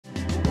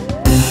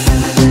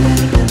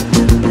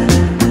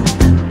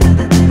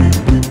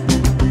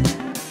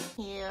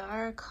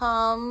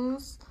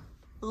comes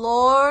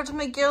Lord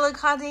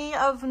McGillicuddy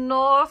of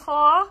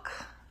Norfolk.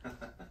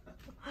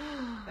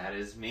 That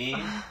is me,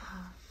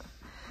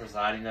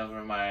 presiding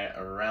over my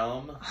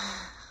realm,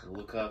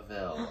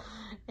 Lucaville.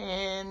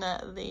 In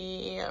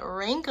the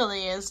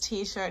wrinkliest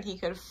t-shirt he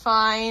could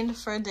find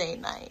for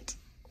date night.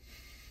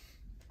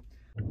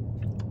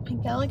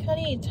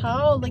 McGillicuddy,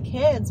 tell the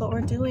kids what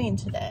we're doing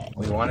today.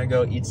 We want to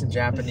go eat some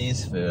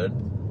Japanese food,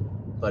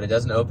 but it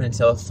doesn't open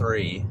until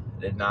 3.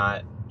 Did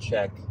not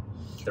check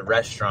the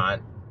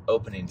restaurant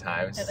opening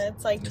times. And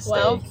it's like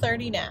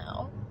 12:30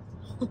 now.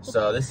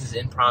 So this is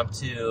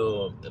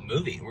impromptu, the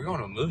movie. We're going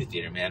to a movie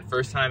theater, man.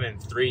 First time in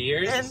 3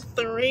 years? In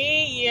 3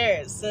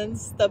 years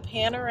since the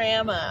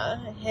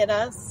panorama hit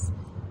us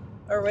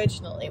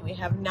originally. We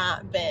have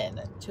not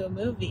been to a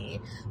movie.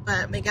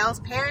 But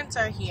Miguel's parents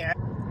are here.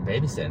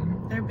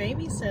 Babysitting. They're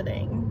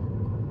babysitting.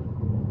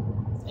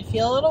 I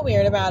feel a little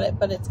weird about it,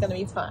 but it's going to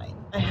be fine.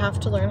 I have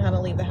to learn how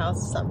to leave the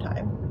house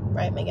sometime.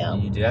 Right, Miguel?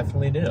 You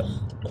definitely do.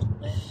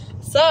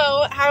 So,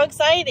 how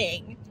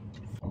exciting.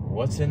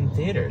 What's in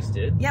theaters,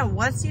 dude? Yeah,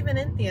 what's even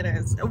in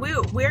theaters?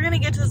 We're going to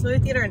get to this movie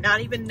theater and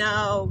not even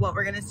know what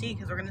we're going to see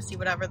because we're going to see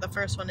whatever the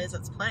first one is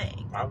that's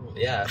playing.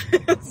 Probably, yeah.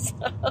 So,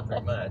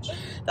 pretty much.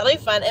 That'll be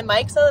fun. And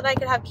Mike said that I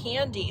could have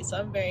candy, so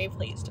I'm very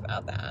pleased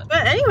about that.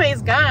 But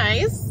anyways,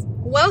 guys,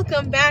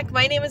 welcome back.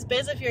 My name is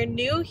Biz. If you're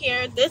new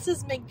here, this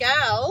is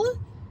Miguel.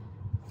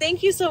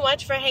 Thank you so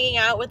much for hanging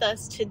out with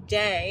us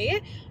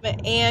today.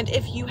 And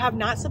if you have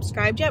not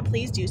subscribed yet,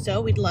 please do so.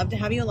 We'd love to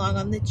have you along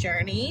on the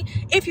journey.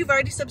 If you've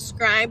already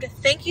subscribed,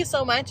 thank you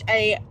so much.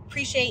 I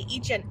appreciate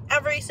each and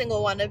every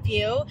single one of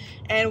you.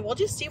 And we'll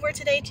just see where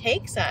today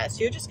takes us.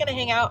 You're just going to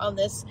hang out on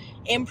this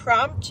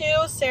impromptu,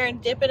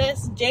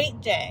 serendipitous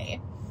date day.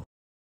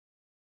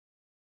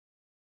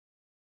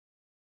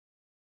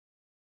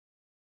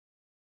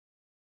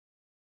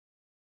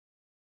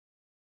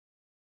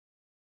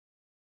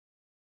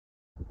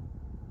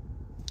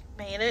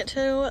 Made it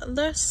to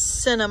the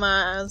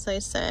cinema, as they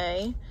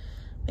say.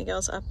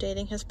 Miguel's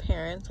updating his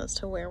parents as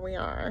to where we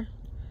are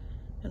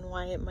and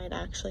why it might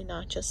actually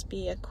not just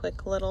be a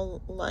quick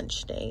little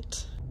lunch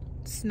date.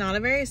 It's not a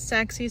very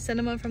sexy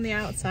cinema from the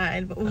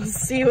outside, but we'll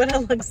see what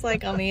it looks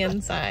like on the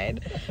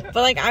inside. But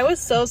like, I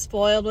was so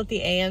spoiled with the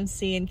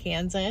AMC in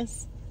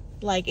Kansas.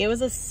 Like, it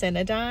was a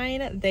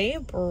Cinedyne. They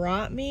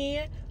brought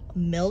me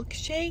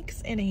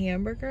milkshakes and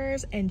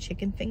hamburgers and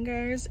chicken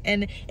fingers,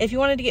 and if you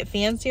wanted to get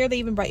fancier, they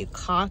even brought you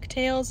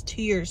cocktails to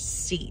your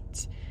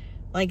seat.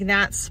 Like,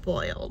 that's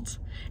spoiled.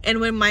 And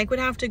when Mike would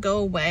have to go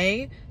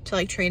away to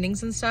like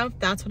trainings and stuff,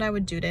 that's what I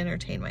would do to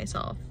entertain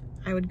myself.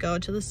 I would go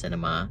to the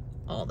cinema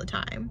all the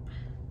time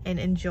and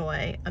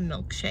enjoy a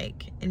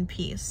milkshake in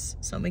peace,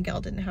 so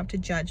Miguel didn't have to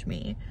judge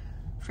me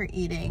for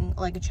eating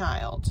like a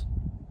child.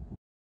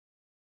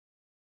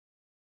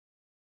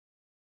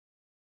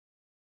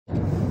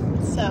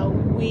 So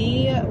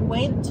we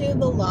went to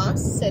the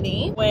Lost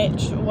City,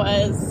 which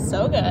was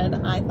so good,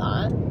 I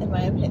thought, in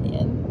my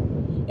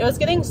opinion. It was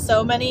getting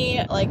so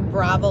many like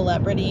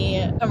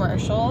Bravo-lebrity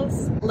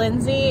commercials.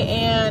 Lindsay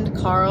and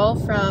Carl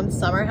from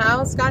Summer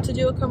House got to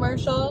do a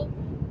commercial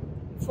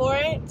for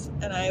it,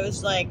 and I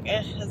was like,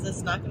 is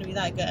this not going to be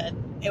that good?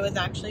 It was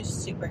actually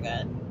super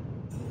good.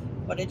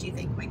 What did you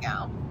think,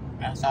 Miguel?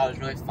 I thought it was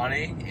really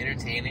funny,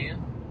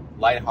 entertaining,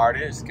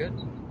 lighthearted. It's good.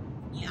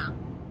 Yeah.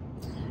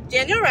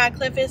 Daniel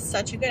Radcliffe is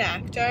such a good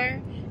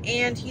actor,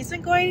 and he's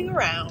been going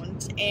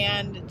around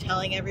and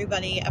telling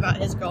everybody about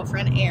his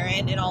girlfriend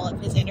Erin in all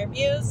of his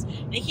interviews.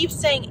 And he keeps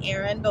saying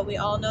Erin, but we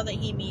all know that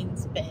he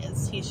means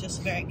Biz. He's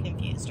just very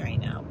confused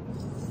right now.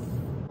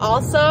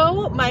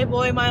 Also, my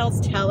boy Miles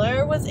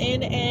Teller was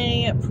in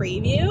a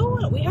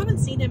preview. We haven't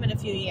seen him in a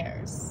few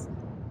years.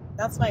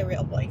 That's my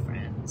real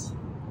boyfriend.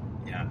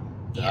 Yeah.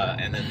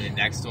 And then the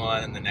next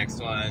one, and the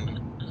next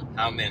one.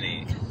 How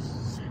many?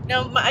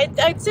 No,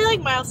 I'd say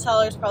like Miles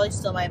Teller is probably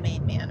still my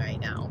main man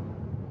right now.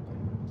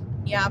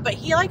 Yeah, but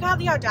he like had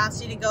the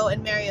audacity to go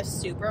and marry a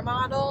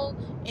supermodel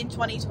in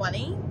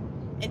 2020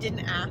 and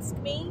didn't ask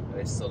me. Are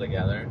they still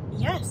together?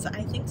 Yes,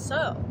 I think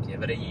so.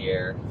 Give it a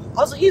year.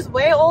 Also, he's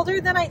way older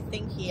than I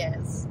think he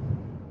is.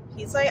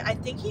 He's like, I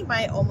think he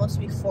might almost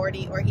be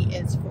 40, or he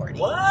is 40.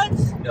 What?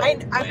 No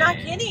I'm not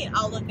kidding.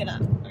 I'll look it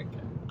up. Okay.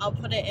 I'll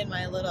put it in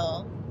my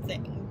little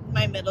thing,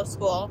 my middle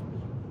school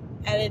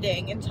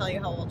editing, and tell you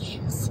how old he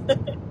is.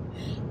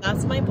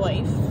 That's my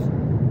boyf.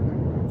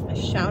 A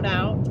shout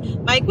out.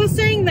 Mike was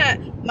saying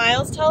that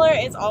Miles Teller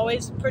is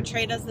always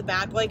portrayed as the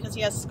bad boy because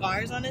he has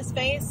scars on his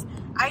face.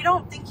 I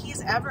don't think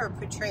he's ever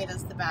portrayed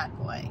as the bad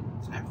boy.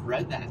 I've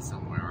read that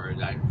somewhere, or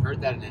I heard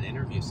that in an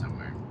interview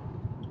somewhere.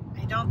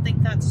 I don't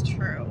think that's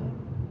true.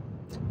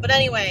 But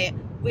anyway,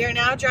 we are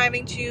now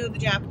driving to the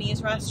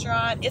Japanese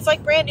restaurant. It's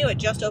like brand new. It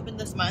just opened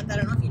this month. I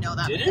don't know if you know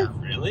that. Did it?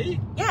 Really?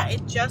 Yeah,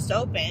 it just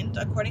opened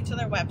according to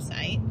their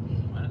website.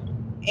 Wow.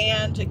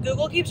 And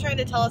Google keeps trying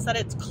to tell us that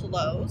it's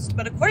closed.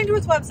 But according to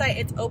its website,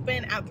 it's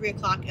open at 3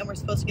 o'clock and we're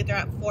supposed to get there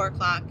at 4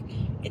 o'clock.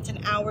 It's an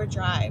hour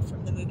drive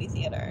from the movie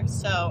theater.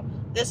 So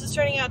this is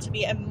turning out to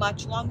be a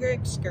much longer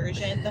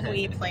excursion than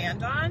we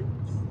planned on.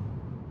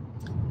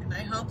 And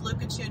I hope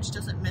Luca Chooch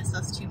doesn't miss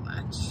us too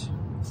much.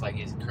 It's like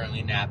he's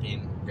currently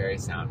napping very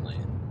soundly.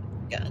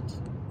 Good.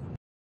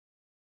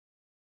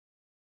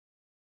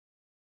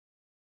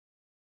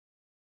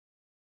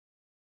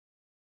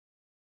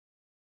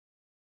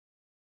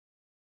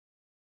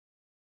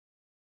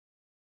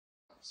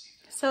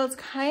 So it's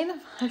kind of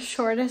a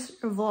shortest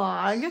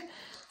vlog.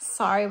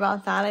 Sorry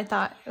about that. I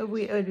thought it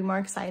would be more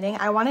exciting.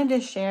 I wanted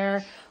to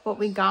share what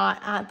we got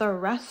at the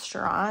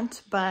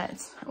restaurant, but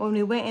when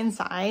we went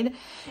inside,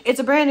 it's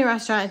a brand new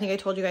restaurant. I think I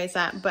told you guys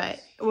that, but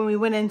when we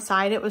went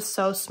inside, it was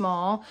so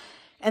small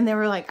and there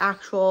were like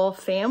actual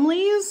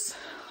families,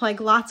 like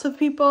lots of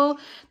people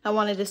that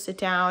wanted to sit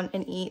down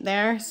and eat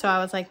there. So I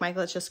was like, Mike,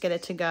 let's just get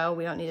it to go.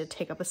 We don't need to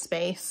take up a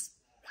space,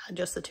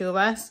 just the two of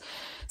us.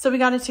 So we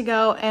got it to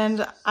go,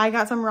 and I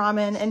got some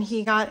ramen and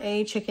he got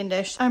a chicken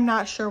dish. I'm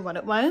not sure what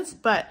it was,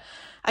 but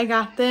I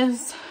got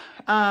this.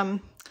 Y'all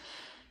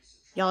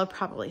have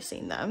probably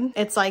seen them.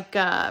 It's like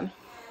a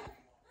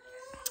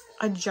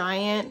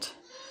giant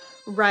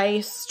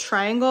rice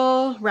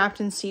triangle wrapped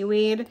in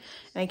seaweed, and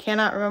I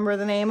cannot remember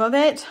the name of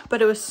it,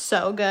 but it was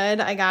so good.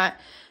 I got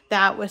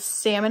that with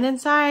salmon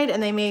inside,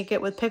 and they make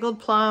it with pickled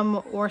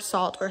plum or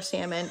salt or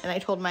salmon. And I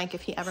told Mike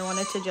if he ever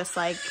wanted to just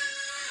like,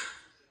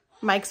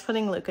 Mike's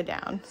putting Luca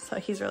down, so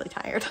he's really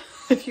tired,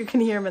 if you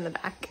can hear him in the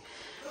back.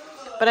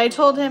 But I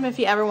told him if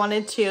he ever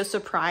wanted to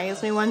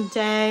surprise me one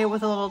day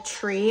with a little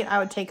treat, I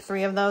would take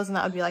 3 of those, and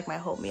that would be like my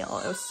whole meal.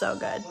 It was so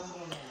good.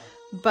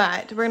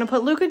 But we're gonna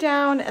put Luca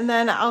down, and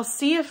then I'll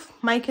see if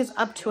Mike is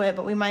up to it,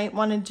 but we might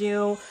want to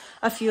do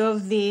a few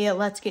of the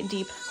Let's Get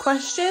Deep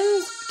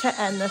questions to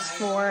end this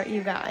for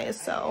you guys.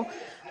 So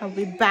I'll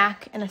be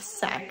back in a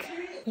sec.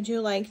 Would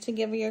you like to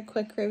give your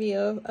quick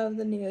review of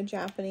the new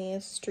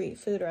Japanese street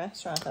food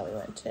restaurant that we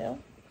went to?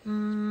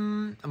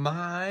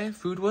 My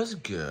food was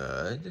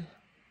good.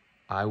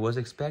 I was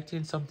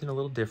expecting something a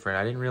little different.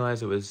 I didn't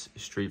realize it was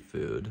street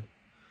food.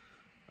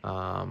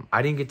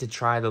 I didn't get to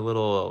try the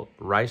little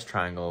rice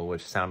triangle,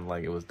 which sounded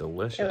like it was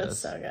delicious. It was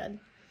so good.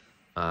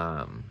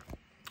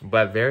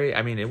 But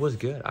it was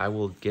good. I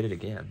will get it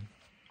again.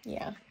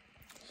 Yeah.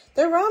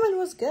 Their ramen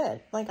was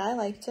good. Like, I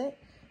liked it.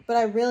 But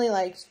I really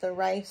liked the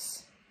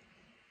rice.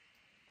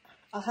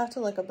 I'll have to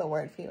look up the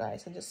word for you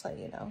guys and just let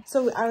you know.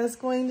 So I was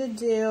going to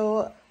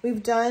do,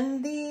 we've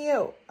done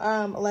the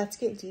Let's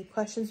Get Deep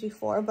questions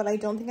before, but I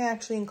don't think I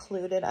actually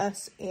included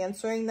us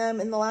answering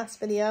them in the last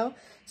video.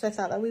 So I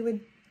thought that we would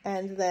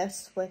end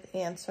this with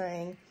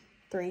answering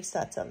 3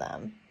 sets of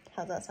them.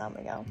 How's that sound,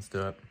 Miguel? Let's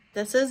do it.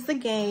 This is the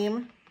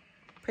game.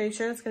 Pretty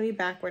sure it's going to be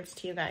backwards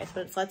to you guys,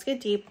 but it's Let's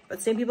Get Deep.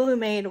 But same people who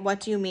made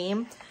What Do You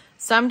Mean?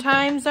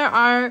 Sometimes there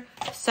are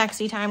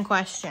sexy time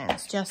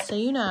questions, just so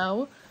you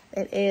know.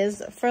 It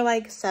is for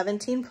like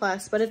 17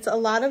 plus, but it's a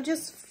lot of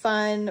just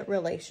fun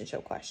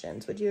relationship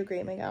questions. Would you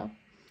agree, Miguel?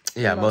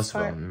 Yeah, most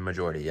of them,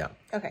 majority, yeah.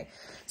 Okay.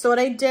 So what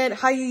I did,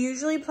 how you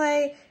usually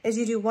play is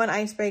you do 1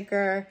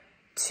 icebreaker,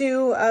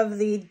 2 of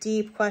the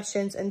deep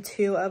questions, and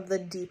 2 of the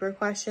deeper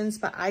questions.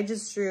 But I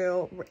just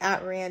drew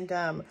at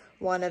random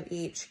 1 of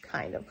each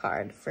kind of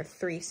card for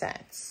 3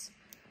 sets.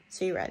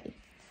 So you ready?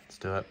 Let's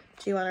do it.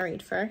 Do you want to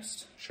read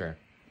first? Sure.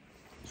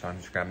 So I'm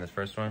just grabbing this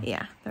first one?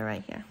 Yeah, they're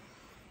right here.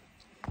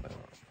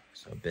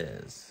 So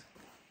Biz,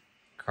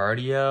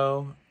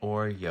 cardio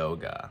or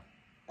yoga?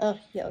 Oh,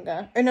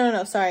 yoga. Or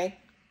no, sorry.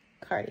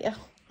 Cardio.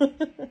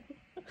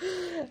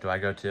 Do I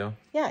go too?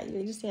 Yeah,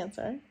 you just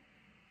answer.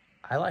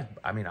 I like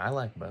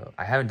both.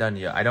 I haven't done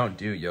yoga. I don't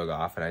do yoga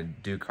often. I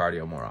do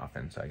cardio more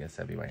often, so I guess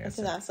that'd be my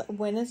answer.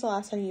 When is the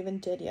last time you even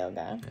did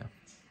yoga?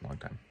 Yeah, long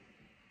time.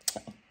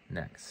 Okay.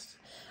 Next.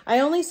 I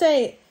only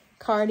say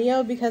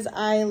cardio because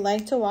I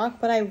like to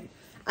walk, but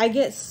I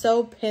get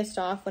so pissed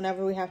off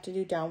whenever we have to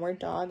do downward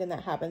dog, and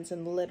that happens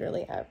in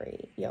literally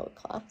every yoga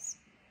class.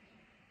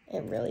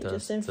 It really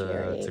just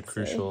infuriates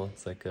me.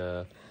 It's like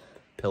a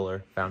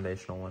pillar,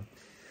 foundational one.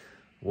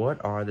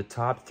 What are the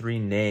top 3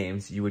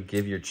 names you would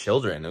give your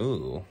children?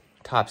 Ooh,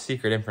 top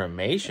secret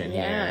information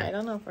here. Yeah, I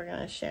don't know if we're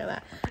going to share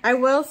that. I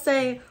will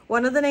say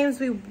one of the names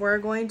we were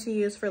going to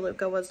use for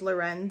Luca was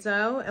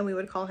Lorenzo, and we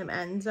would call him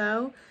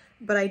Enzo.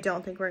 But I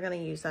don't think we're going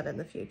to use that in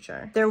the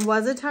future. There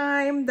was a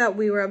time that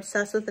we were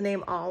obsessed with the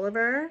name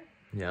Oliver.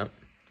 Yep.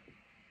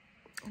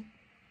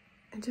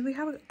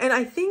 And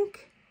I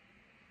think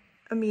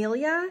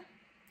Amelia,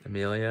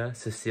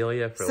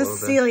 Cecilia for a little bit.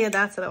 Cecilia,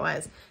 that's what it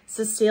was.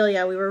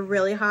 Cecilia, we were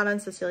really hot on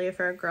Cecilia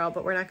for a girl,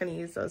 but we're not going to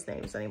use those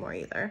names anymore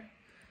either.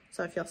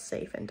 So I feel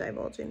safe in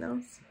divulging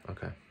those.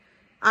 Okay.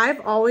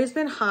 I've always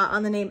been hot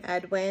on the name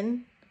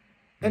Edwin.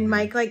 And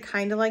Mike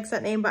kind of likes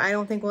that name, but I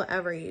don't think we'll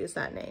ever use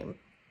that name.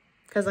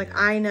 Because,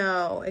 I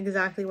know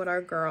exactly what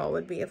our girl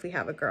would be if we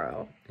have a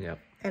girl. Yep.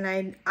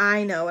 And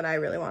I know what I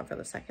really want for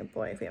the second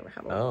boy if we ever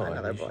have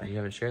another boy. You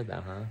haven't shared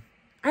that, huh?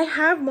 I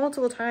have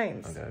multiple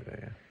times. Okay,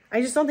 yeah.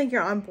 I just don't think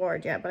you're on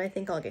board yet, but I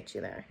think I'll get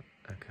you there.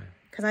 Okay.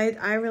 Because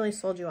I really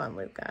sold you on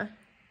Luca.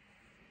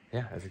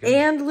 Yeah, that's a good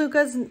And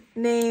Luca's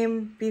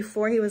name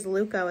before he was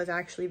Luca was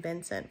actually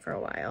Vincent for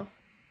a while.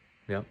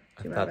 Yep.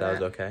 I thought that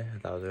was okay. I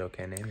thought it was an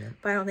okay name, yeah.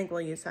 But I don't think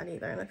we'll use that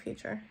either in the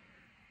future.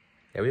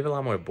 Yeah, we have a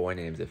lot more boy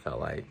names, it felt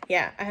like.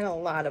 Yeah, I had a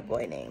lot of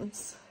boy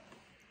names.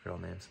 Girl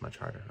names, much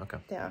harder. Okay.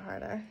 They are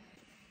harder.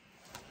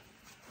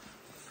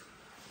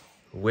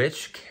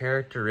 Which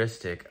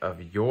characteristic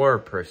of your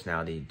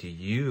personality do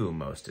you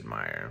most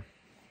admire?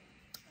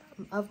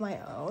 Of my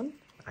own?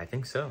 I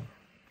think so.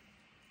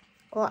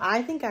 Well,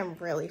 I think I'm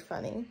really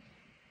funny.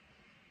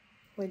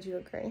 Would you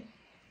agree?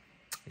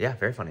 Yeah,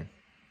 very funny.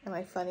 Am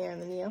I funnier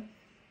than you?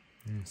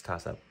 It's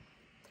toss up.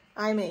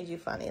 I made you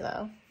funny,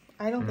 though.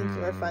 I don't think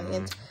you were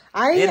funny.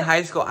 In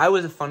high school, I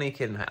was a funny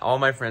kid. All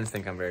my friends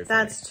think I'm very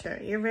funny. That's true.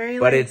 You're very...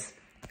 But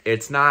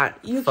it's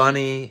not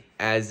funny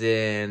as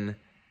in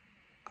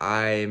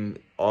I'm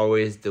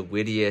always the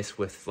wittiest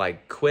with,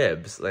 like,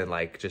 quibs and,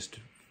 like, just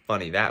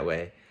funny that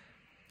way.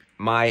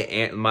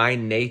 My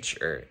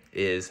nature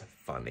is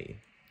funny.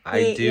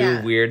 I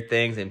do weird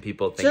things and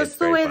people think it's very funny. Just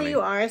the way that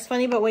you are is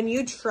funny, but when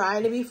you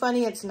try to be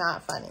funny, it's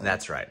not funny.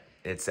 That's right.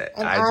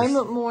 I'm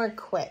more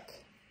quick.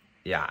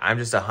 Yeah, I'm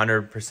just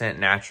 100%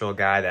 natural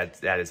guy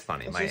that is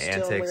funny. My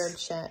antics. Doing weird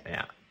shit.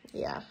 Yeah.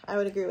 Yeah, I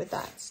would agree with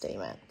that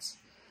statement.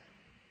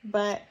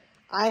 But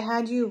I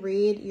had you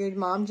read, your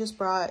mom just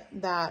brought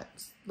that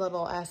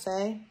little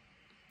essay.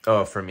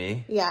 Oh, for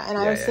me? Yeah, and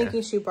I was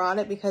thinking she brought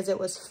it because it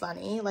was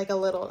funny. Like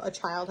a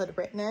child had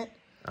written it.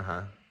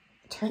 Uh-huh.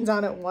 Turns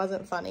out it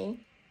wasn't funny.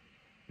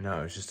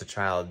 No, it was just a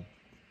child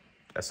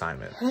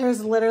assignment. There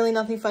was literally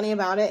nothing funny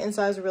about it, and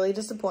so I was really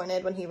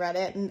disappointed when he read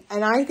it. And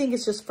I think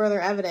it's just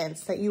further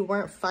evidence that you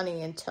weren't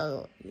funny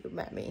until you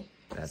met me.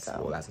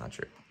 Well, that's not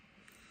true.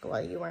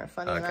 Well, you weren't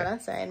funny in that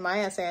essay. And my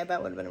essay, I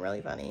bet, would have been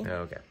really funny.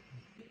 Okay.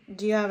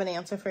 Do you have an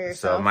answer for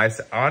yourself?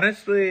 So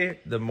honestly,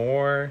 the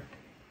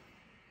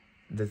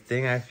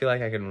thing I feel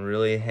like I can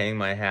really hang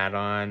my hat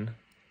on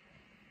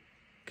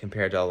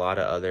compared to a lot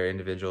of other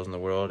individuals in the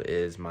world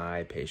is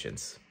my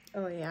patience.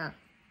 Oh, yeah.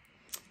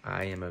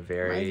 I am a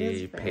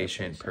very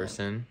patient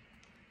person,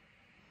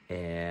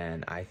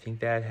 and I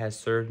think that has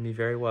served me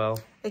very well.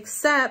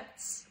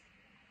 Except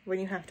when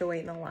you have to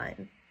wait in a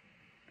line.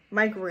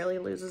 Mike really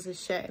loses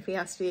his shit if he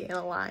has to be in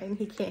a line.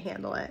 He can't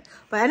handle it.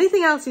 But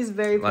anything else, he's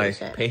very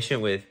patient. Like,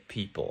 patient with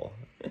people,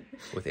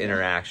 with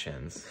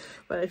interactions.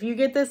 But if you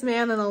get this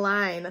man in a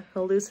line,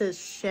 he'll lose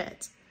his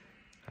shit.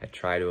 I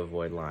try to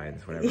avoid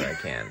lines whenever I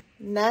can.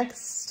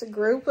 Next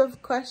group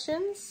of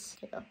questions.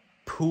 Yeah.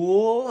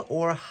 Pool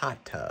or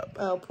hot tub?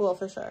 Oh, pool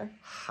for sure.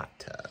 Hot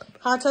tub.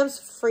 Hot tubs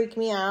freak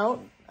me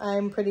out.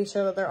 I'm pretty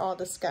sure that they're all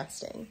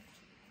disgusting.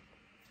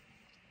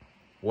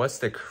 What's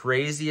the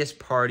craziest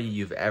party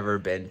you've ever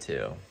been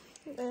to?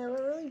 I haven't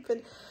really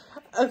been...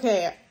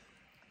 Okay,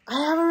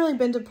 I haven't really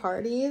been to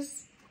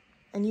parties,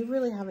 and you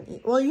really haven't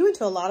either. Well, you went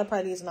to a lot of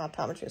parties in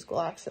optometry school,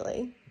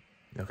 actually.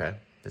 Okay,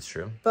 that's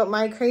true. But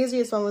my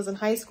craziest one was in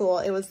high school.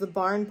 It was the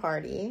barn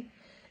party,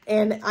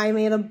 and I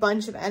made a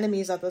bunch of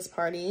enemies at this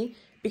party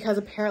because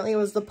apparently it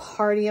was the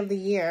party of the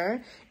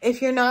year.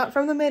 If you're not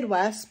from the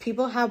Midwest,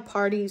 people have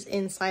parties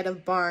inside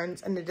of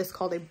barns, and it is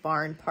called a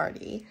barn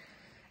party.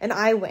 And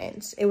I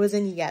went. It was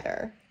in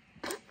Yetter.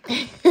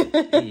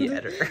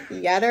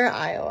 Yetter,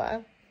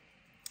 Iowa.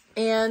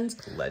 And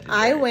legendary.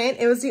 I went.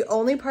 It was the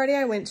only party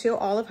I went to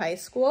all of high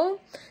school.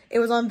 It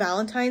was on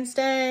Valentine's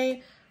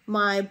Day.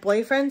 My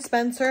boyfriend,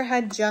 Spencer,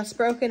 had just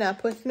broken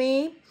up with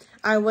me.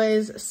 I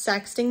was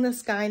sexting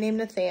this guy named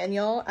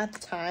Nathaniel at the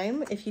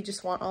time, if you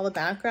just want all the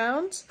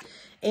background.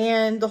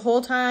 And the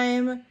whole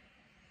time...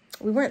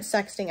 We weren't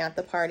sexting at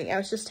the party. I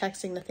was just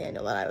texting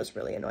Nathaniel that I was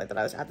really annoyed that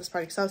I was at this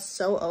party because I was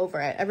so over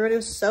it. Everybody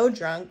was so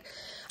drunk.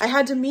 I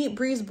had to meet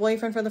Bree's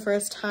boyfriend for the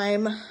first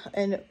time.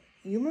 And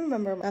you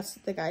remember that's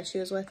the guy she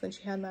was with when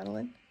she had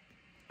Madeline?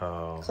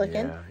 Oh,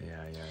 Clicking?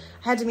 Yeah.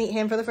 I had to meet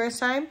him for the first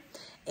time.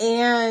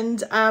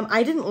 And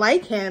I didn't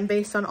like him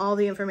based on all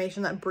the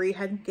information that Bree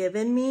had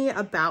given me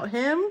about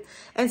him.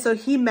 And so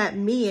he met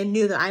me and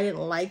knew that I didn't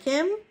like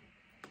him.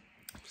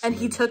 And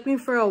he took me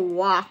for a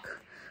walk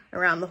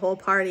around the whole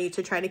party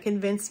to try to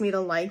convince me to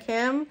like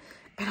him.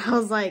 And I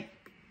was like,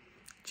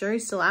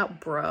 jury's still out,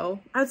 bro.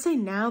 I would say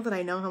now that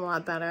I know him a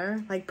lot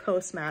better, like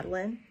post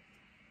Madeline,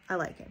 I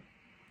like him.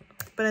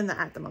 But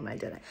at the moment I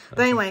didn't.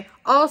 But anyway,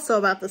 also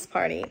about this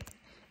party.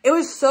 It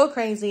was so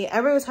crazy.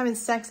 Everyone was having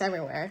sex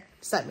everywhere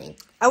except me.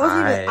 I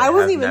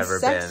wasn't even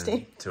sexting.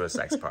 Been to a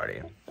sex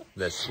party.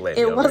 This lady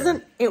it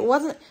wasn't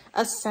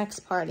a sex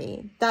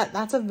party.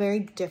 That's a very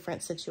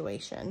different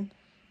situation.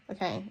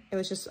 Okay, it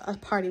was just a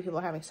party people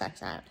were having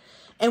sex at.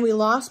 And we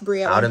lost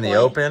Brie at one point. Out in the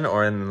open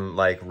or in,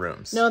 like,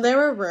 rooms? No, there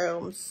were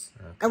rooms.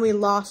 Okay. And we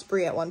lost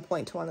Brie at one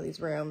point to one of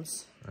these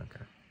rooms. Okay.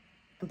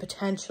 And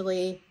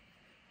potentially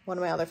one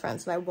of my other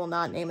friends that I will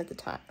not name at the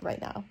time right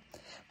now.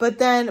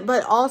 But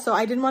also,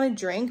 I didn't want to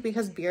drink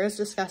because beer is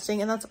disgusting.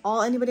 And that's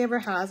all anybody ever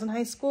has in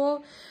high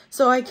school.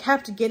 So I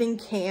kept getting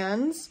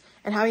cans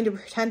and having to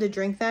pretend to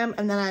drink them.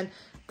 And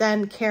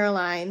then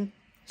Caroline,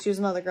 she was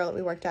another girl that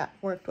we worked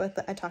with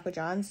at Taco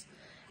John's.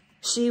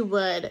 She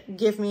would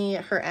give me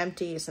her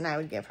empties and I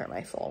would give her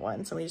my full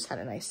ones. So we just had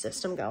a nice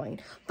system going.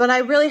 But I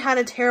really had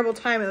a terrible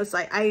time. It was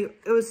like,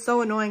 it was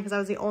so annoying because I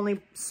was the only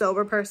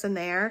sober person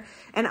there.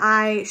 And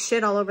I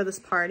shit all over this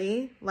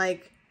party,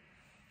 like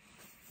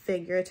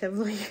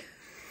figuratively.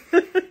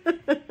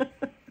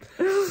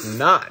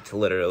 Not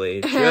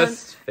literally,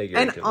 just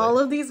figuratively. And all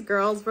of these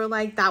girls were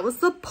like, that was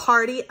the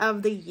party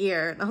of the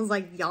year. And I was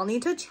like, y'all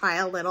need to try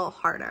a little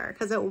harder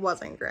because it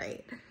wasn't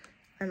great.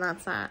 And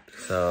that's that.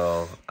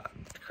 So,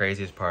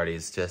 craziest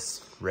parties,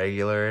 just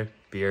regular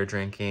beer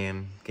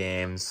drinking,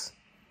 games,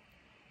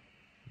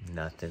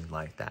 nothing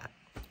like that.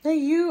 Hey,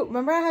 you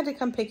remember I had to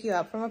come pick you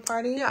up from a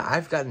party? Yeah,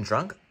 I've gotten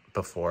drunk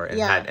before and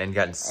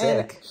gotten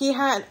sick.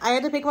 And I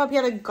had to pick him up. He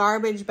had a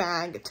garbage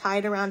bag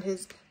tied around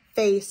his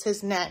face,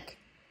 his neck.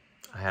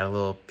 I had a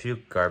little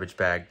puke garbage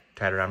bag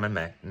tied around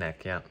my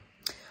neck, yeah.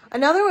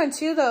 Another one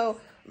too, though.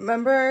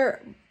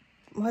 Remember,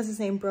 what was his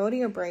name?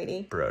 Brody or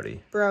Brady?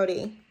 Brody.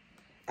 Brody.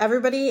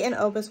 Everybody in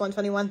Opus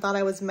 121 thought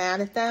I was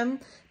mad at them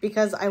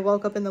because I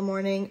woke up in the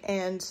morning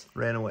and...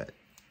 ran away.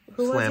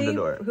 Slammed the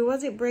door. Who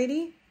was it?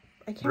 Brady?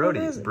 I can't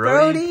remember.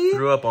 Brody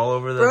threw up all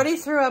over the... Brody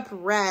threw up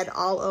red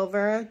all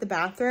over the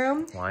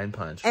bathroom. Line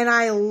punch. And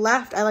I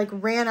left. I, like,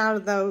 ran out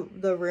of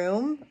the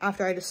room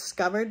after I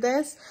discovered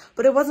this.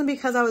 But it wasn't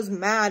because I was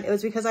mad. It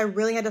was because I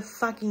really had to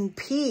fucking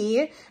pee.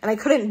 And I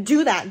couldn't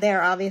do that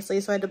there,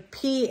 obviously. So I had to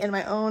pee in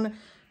my own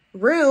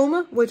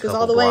room, which was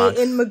all the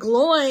way in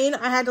McGloin.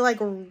 I had to, like,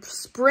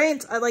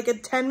 sprint, like a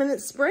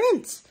 10-minute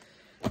sprint.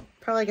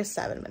 Probably like a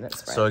 7-minute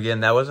sprint. So, again,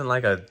 that wasn't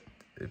like a...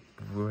 It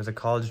was a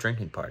college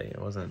drinking party. It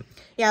wasn't...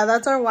 Yeah,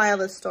 that's our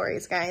wildest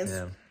stories, guys.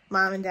 Yeah.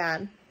 Mom and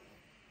Dad.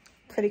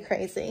 Pretty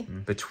crazy.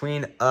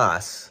 Between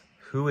us,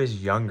 who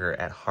is younger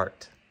at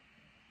heart?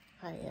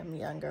 I am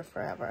younger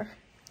forever.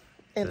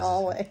 In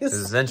all ways. This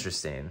is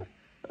interesting.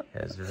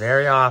 Because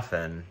very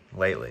often,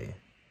 lately,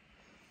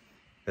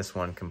 this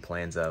one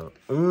complains of,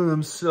 ooh,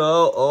 I'm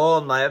so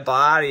old, my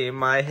body,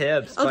 my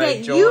hips, my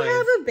joints. Okay, you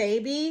have a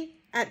baby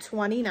at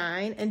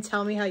 29 and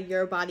tell me how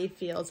your body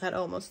feels at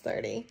almost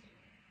 30.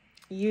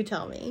 You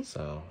tell me.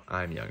 So,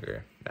 I'm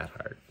younger at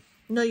heart.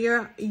 No,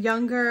 you're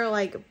younger,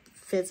 like,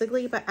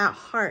 physically, but at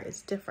heart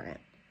it's different.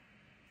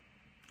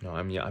 No,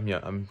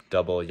 I'm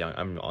double young.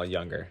 I'm all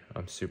younger.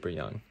 I'm super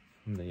young.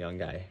 I'm the young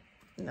guy.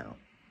 No.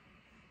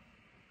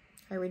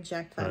 I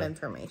reject that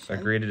information.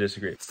 Agree to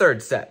disagree.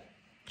 Third set.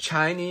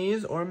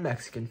 Chinese or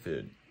Mexican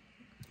food?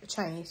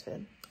 Chinese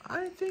food.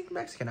 I think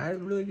Mexican. I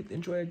really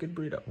enjoy a good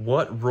burrito.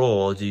 What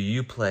role do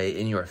you play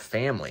in your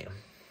family?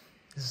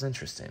 This is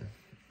interesting.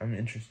 I'm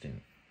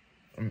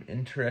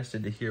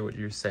interested to hear what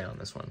you say on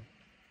this one.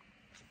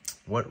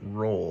 What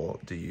role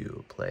do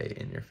you play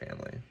in your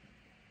family?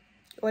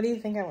 What do you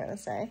think I'm going to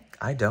say?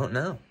 I don't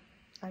know.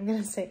 I'm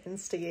going to say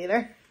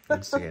instigator.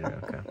 Instigator,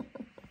 okay.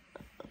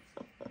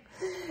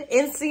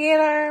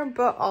 Instigator,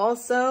 but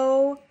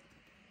also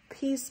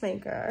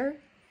peacemaker.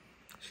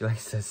 She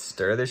likes to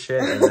stir the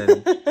shit and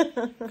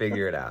then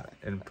figure it out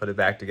and put it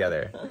back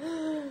together.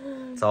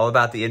 It's all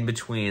about the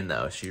in-between,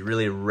 though. She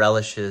really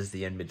relishes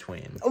the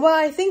in-between. Well,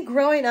 I think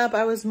growing up,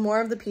 I was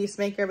more of the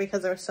peacemaker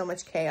because there was so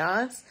much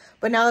chaos.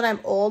 But now that I'm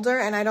older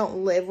and I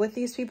don't live with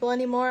these people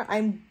anymore,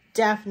 I'm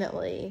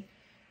definitely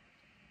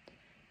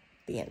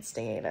the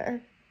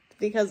instigator.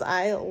 Because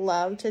I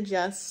love to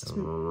just...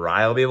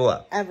 rile people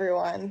up.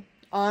 Everyone.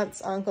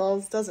 Aunts,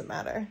 uncles, doesn't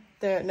matter.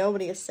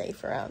 Nobody is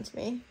safe around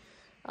me.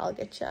 I'll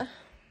get ya.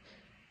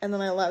 And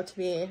then I love to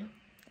be...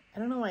 I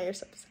don't know why you're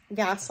so...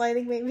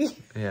 gaslighting, maybe?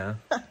 Yeah.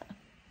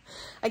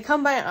 I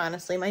come by it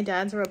honestly. My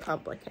dad's a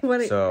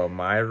Republican. So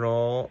my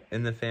role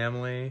in the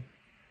family,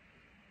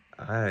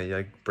 I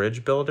like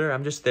bridge builder.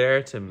 I'm just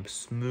there to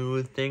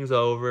smooth things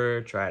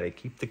over, try to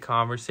keep the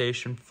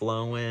conversation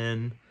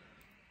flowing.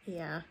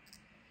 Yeah.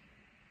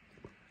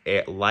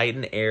 Light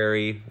and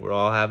airy. We're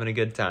all having a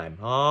good time.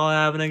 All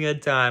having a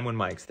good time when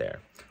Mike's there.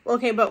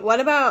 Okay, but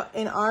what about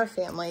in our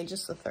family,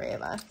 just the three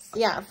of us?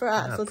 Yeah, for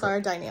us, it's our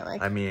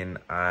dynamic. I mean,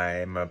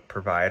 I'm a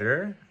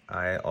provider.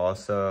 I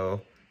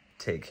also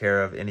take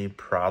care of any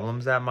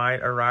problems that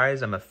might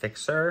arise. I'm a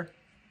fixer.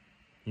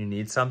 You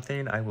need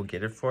something, I will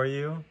get it for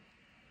you.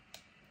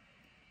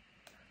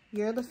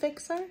 You're the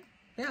fixer?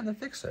 Yeah, I'm the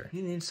fixer.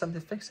 You need something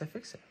to fix, I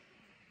fix it.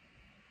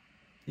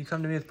 You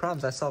come to me with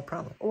problems, I solve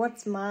problems.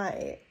 What's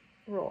my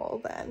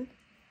role then?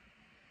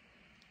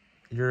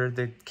 You're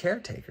the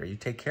caretaker. You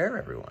take care of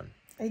everyone.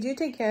 I do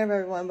take care of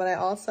everyone, but I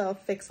also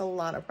fix a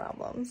lot of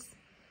problems.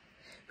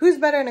 Who's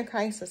better in a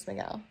crisis,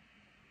 Miguel?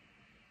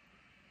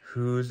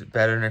 Who's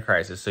better in a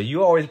crisis? So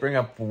you always bring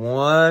up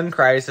one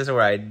crisis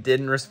where I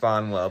didn't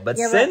respond well. But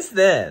since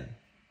then,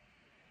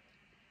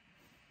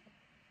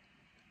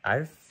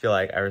 I feel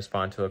like I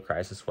respond to a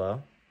crisis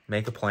well.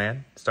 Make a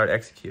plan. Start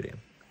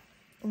executing.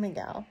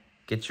 Miguel.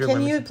 Get your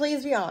Can you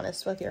please be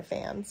honest with your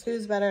fans?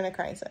 Who's better in a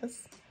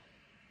crisis?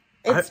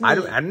 It's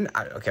me.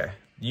 Okay.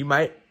 You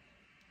might...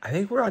 I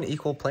think we're on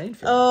equal playing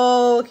field.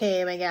 Oh,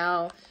 okay,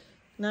 Miguel.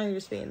 Now you're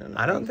just being annoying.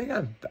 I don't think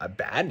I'm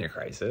bad in a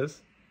crisis.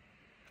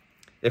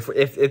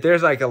 If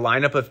there's like a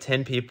lineup of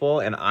 10 people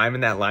and I'm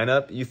in that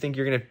lineup, you think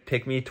you're going to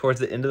pick me towards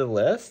the end of the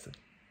list?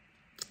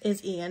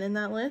 Is Ian in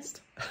that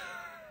list?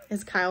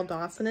 Is Kyle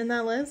Dawson in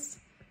that list?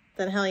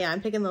 Then hell yeah,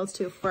 I'm picking those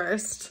two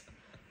first.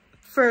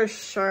 For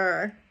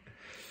sure.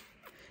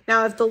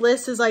 Now, if the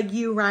list is like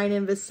you, Ryan,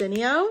 and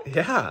Vicinio.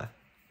 Yeah.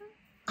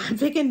 I'm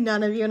picking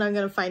none of you and I'm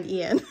going to find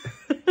Ian.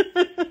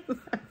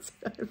 That's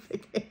what I'm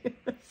thinking.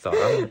 So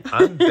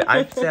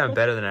I'd say I'm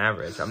better than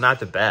average. I'm not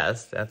the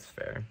best. That's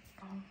fair.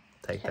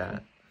 Take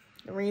that.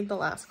 Read the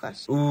last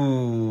question.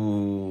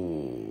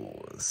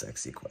 Ooh,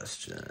 sexy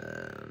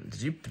question.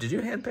 Did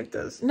you handpick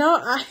this? No,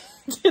 I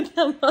did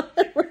them on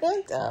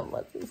random.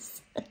 What's it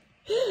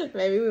say?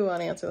 Maybe we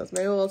won't answer this.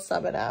 Maybe we'll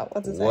sub it out.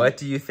 What's it say? What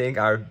do you think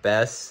our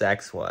best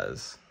sex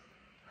was?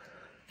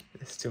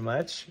 It's too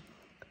much?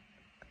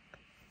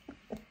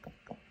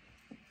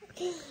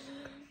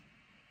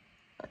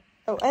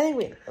 Oh, I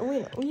think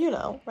we you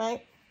know,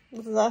 right?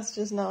 This is us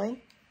just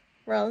knowing.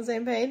 We're on the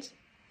same page.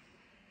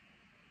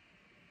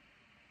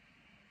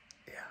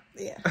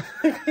 Yeah.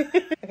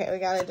 Okay, we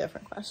got a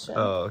different question.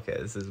 Oh, okay.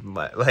 This is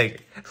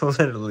like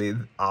literally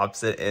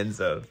opposite ends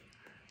of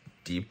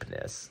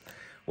deepness.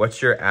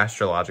 What's your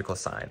astrological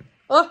sign?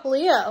 Oh,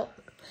 Leo.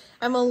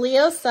 I'm a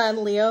Leo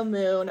sun, Leo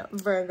moon,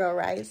 Virgo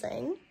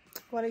rising.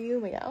 What are you,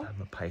 Leo?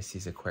 I'm a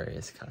Pisces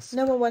Aquarius cusp.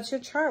 No, but what's your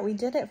chart? We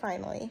did it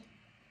finally.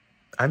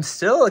 I'm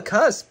still a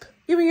cusp.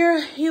 You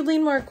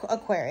lean more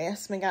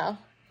Aquarius, Miguel.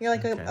 You're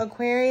like an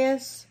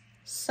Aquarius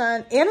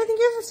sun, and I think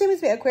you're the same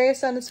as me. Aquarius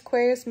sun is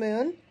Aquarius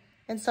moon,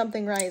 and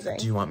something rising.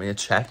 Do you want me to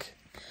check?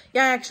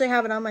 Yeah, I actually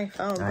have it on my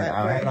phone. I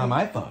have it on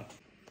my phone.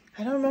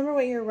 I don't remember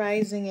what your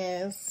rising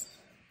is.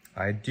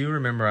 I do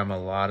remember I'm a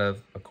lot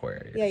of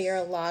Aquarius. Yeah, you're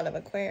a lot of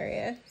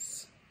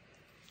Aquarius.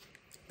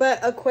 But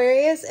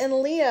Aquarius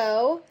and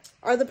Leo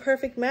are the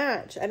perfect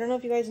match. I don't know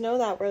if you guys know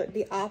that. We're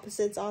the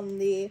opposites on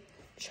the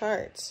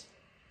chart.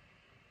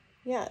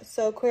 Yeah,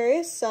 so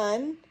Aquarius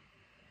sun,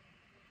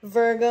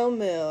 Virgo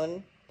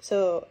moon,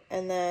 so,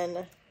 and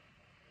then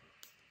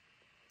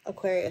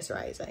Aquarius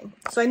rising.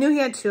 So I knew he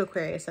had 2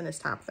 Aquarius in his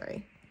top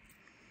 3.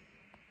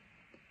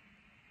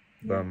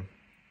 Boom.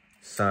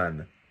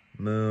 Sun,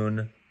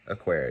 moon,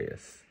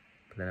 Aquarius.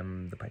 But then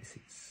I'm the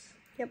Pisces.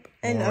 Yep.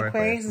 And More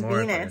Aquarius is more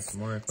Venus.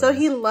 More Aquarius. So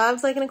he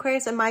loves like an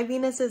Aquarius, and my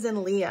Venus is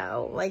in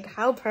Leo. Like,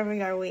 how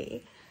perfect are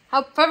we?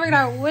 How perfect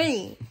are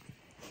we?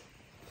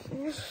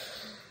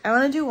 I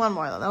want to do one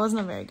more, though. That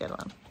wasn't a very good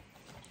one.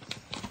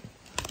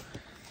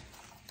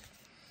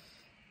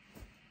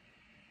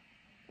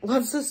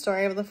 What's the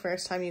story of the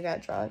first time you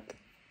got drunk?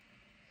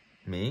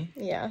 Me?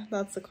 Yeah,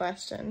 that's the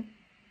question.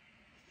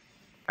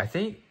 I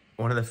think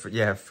one of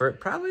the,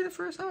 probably the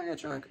first time I got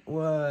drunk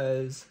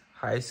was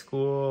high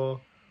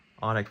school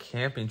on a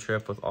camping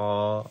trip with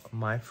all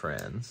my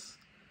friends.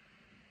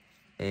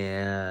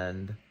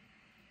 And,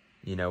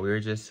 you know, we were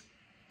just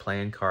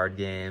playing card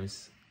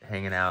games,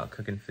 hanging out,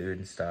 cooking food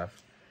and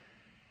stuff.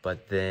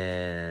 But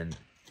then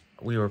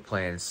we were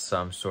playing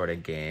some sort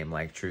of game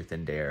like Truth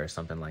and Dare or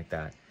something like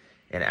that.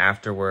 And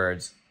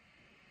afterwards,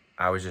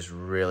 I was just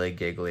really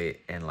giggly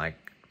and like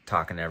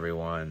talking to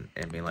everyone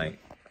and being like,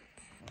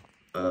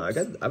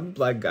 I'm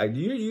like,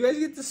 you guys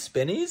get the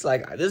spinnies?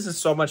 Like, this is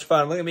so much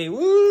fun. Look at me.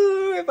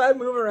 Woo! If I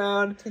move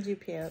around. Did you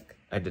puke?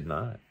 I did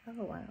not.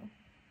 Oh, wow.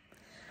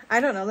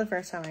 I don't know the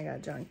first time I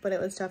got drunk, but it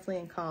was definitely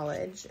in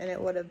college. And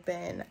it would have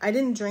been, I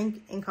didn't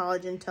drink in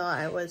college until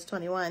I was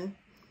 21.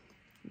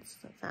 It's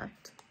a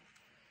fact.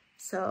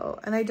 So,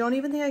 and I don't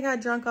even think I got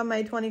drunk on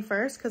my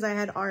 21st because I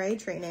had RA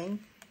training.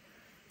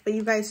 But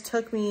you guys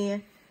took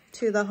me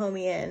to the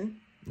Homie Inn.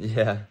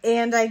 Yeah.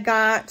 And I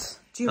got,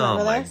 do you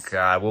remember this? Oh my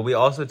God. Well, we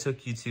also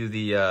took you to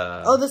the,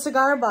 the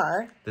cigar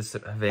bar. The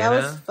Havana? That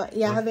was fun.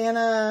 Yeah,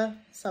 Havana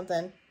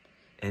something.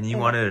 And you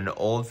wanted an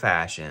old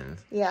fashioned.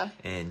 Yeah.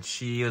 And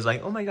she was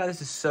like, oh my God,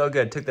 this is so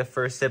good. Took the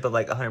first sip of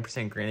like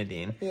 100%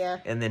 grenadine. Yeah.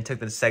 And then took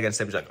the second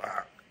sip. Was like,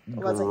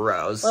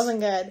 gross. Wasn't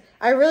good.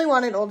 I really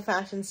wanted old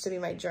fashions to be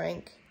my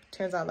drink.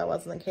 Turns out that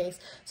wasn't the case.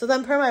 So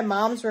then per my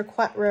mom's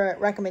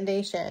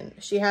recommendation,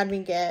 she had me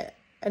get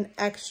an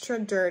extra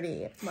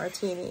dirty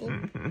martini.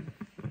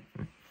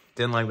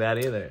 Didn't like that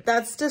either.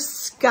 That's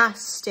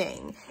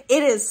disgusting.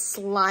 It is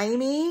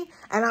slimy.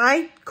 And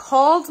I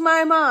called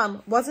my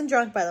mom. Wasn't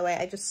drunk, by the way.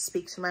 I just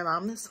speak to my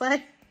mom this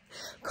way.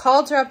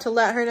 Called her up to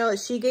let her know that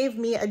she gave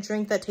me a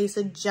drink that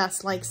tasted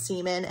just like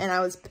semen. And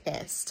I was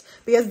pissed.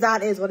 Because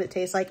that is what it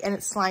tastes like. And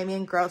it's slimy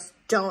and gross.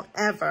 Don't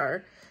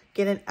ever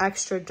get an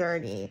extra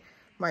dirty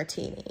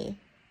martini.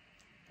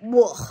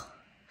 Whoa.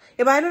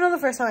 Yeah, but I don't know the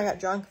first time I got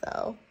drunk,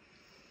 though.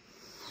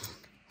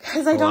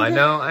 Because I don't I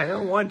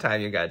know one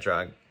time you got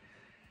drunk.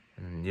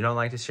 And you don't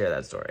like to share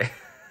that story.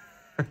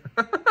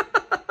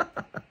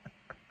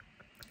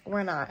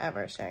 We're not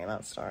ever sharing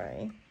that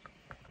story.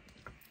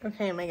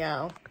 Okay,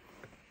 Miguel.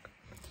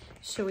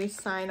 Should we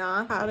sign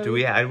off? How do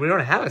we don't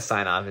have a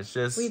sign off. It's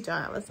just... We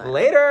don't have a sign off.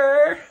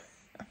 Later!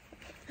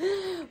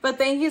 But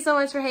thank you so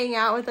much for hanging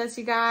out with us,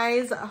 you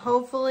guys.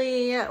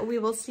 Hopefully, we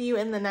will see you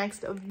in the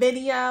next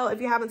video.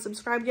 If you haven't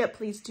subscribed yet,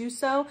 please do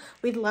so.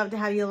 We'd love to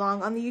have you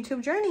along on the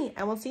YouTube journey,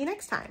 and we'll see you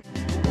next time.